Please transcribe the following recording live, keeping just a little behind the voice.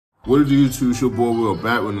What is YouTube? It's your boy Will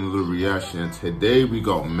back with another reaction. And today we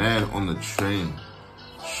got Man on the Train.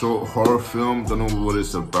 Short horror film. Don't know what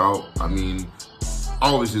it's about. I mean,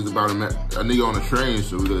 obviously it's about a nigga on a train,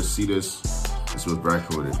 so we're gonna see this. Let's get back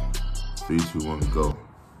with it. 3, 2, 1, go.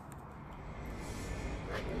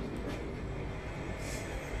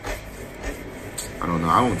 I don't know.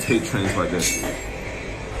 I don't take trains like this,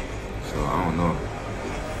 so I don't know.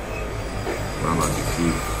 But I'm about to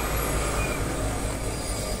see.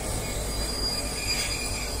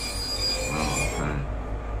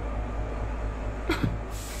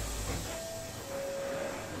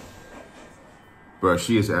 Bro,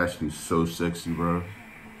 she is actually so sexy, bro.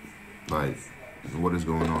 Like, what is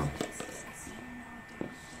going on?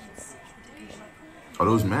 Are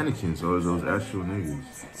those mannequins or are those actual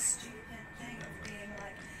niggas?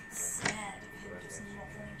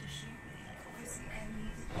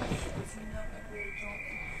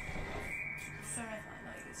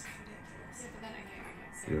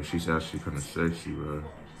 Yo, she's actually kind of sexy, bro.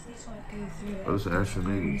 Oh, those are actual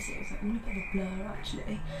niggas. It was like a bit of a blur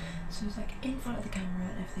actually. So it was like in front of the camera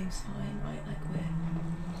and everything's fine, right? Like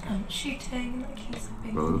we're shooting and like he's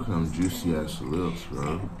being. Bro, look at them juicy ass lips, bro. A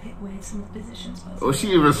bit weird, some of the positions. Oh,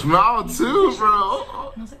 she even smiled too, bro.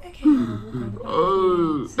 And I was like, okay,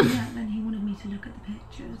 oh. So yeah, then he wanted me to look at the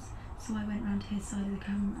pictures. So I went round his side of the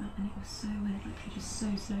camera and it was so weird. Like he just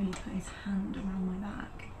so slowly put his hand around my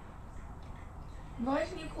back. Why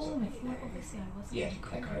didn't you call me? Well, obviously I wasn't. Yeah,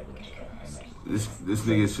 This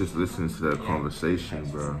nigga's just listening to that conversation,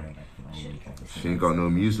 bro. She ain't got no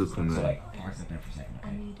music on So that. like, park that there for a second.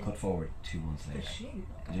 Cut forward 2 months later. Do you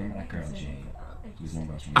remember that girl Jane? Whose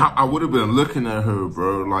number was from? I would have been looking at her,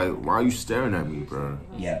 bro. Like, why are you staring at me, bro?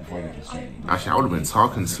 Yeah, before you went to straight. Actually, I would have been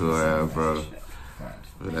talking to her, bro.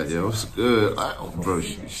 Like, yo, what's good? Bro,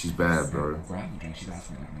 she's bad, bro. We're having a drink. She's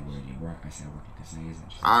asking me where do you work. I said I work at Casay's.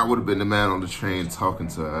 I would have been the man on the train talking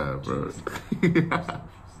to her, bro.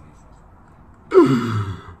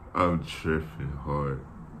 I'm tripping hard.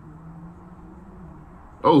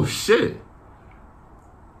 Oh, shit.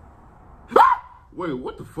 Wait,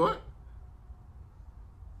 what the fuck?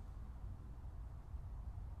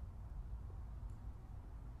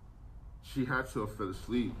 She had to have fell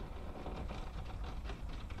asleep.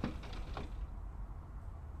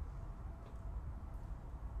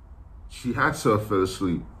 She had to have fell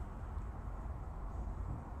asleep.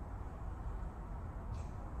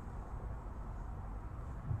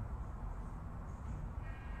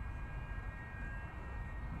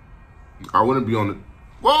 I wouldn't be on the...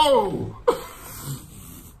 Whoa!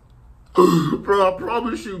 Bro, I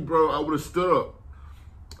promise you, bro, I would have stood up.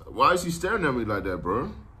 Why is he staring at me like that,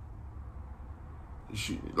 bro?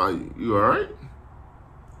 Like, you alright?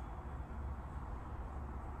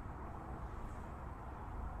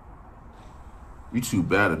 You too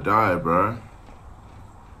bad to die, bro.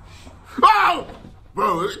 Oh!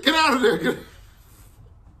 Bro, get out of there.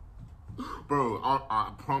 Bro,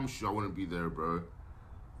 I promise you I wouldn't be there, bro.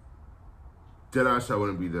 Deadass, I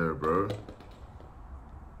wouldn't be there, bro.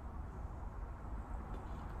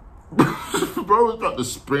 Bro was about to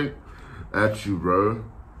sprint at you, bro.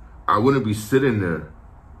 I wouldn't be sitting there.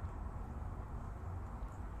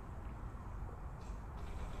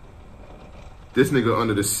 This nigga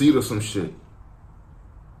under the seat or some shit.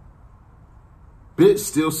 Bitch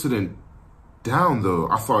still sitting down though.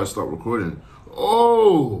 I thought I stopped recording.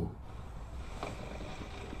 Oh!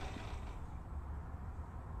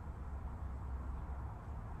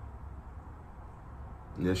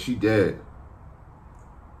 Yeah, she dead.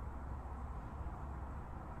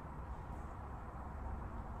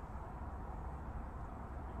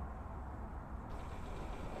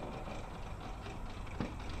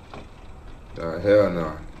 Hell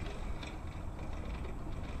no.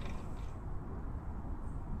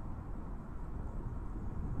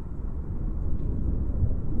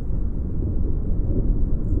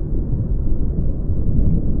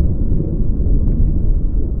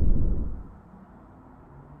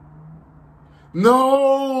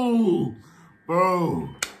 No! Bro,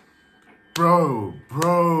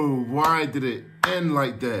 why did it end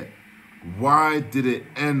like that? Why did it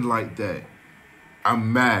end like that?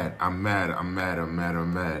 I'm mad.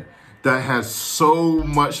 That has so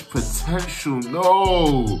much potential.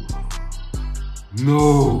 No.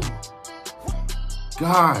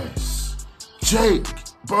 Guys, Jake,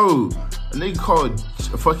 bro, a nigga called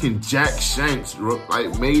fucking Jack Shanks,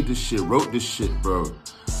 like made this shit, wrote this shit, bro.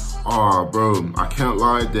 Oh, bro, I can't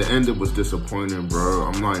lie, the ending was disappointing, bro.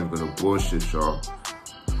 I'm not even gonna bullshit y'all.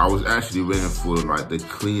 I was actually waiting for like the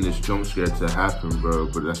cleanest jump scare to happen, bro,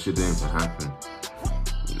 but that shit didn't even happen.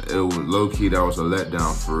 It was low-key, that was a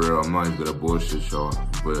letdown for real. I'm not even gonna bullshit y'all.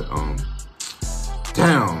 But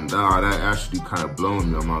damn, nah, that actually kind of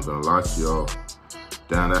blown me. I'm not gonna lie to y'all.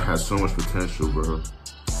 Damn, that has so much potential, bro.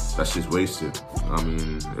 That's just wasted. I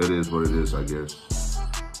mean, it is what it is, I guess.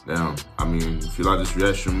 Damn, I mean, if you like this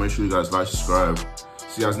reaction, make sure you guys like, subscribe.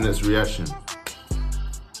 See you guys next reaction.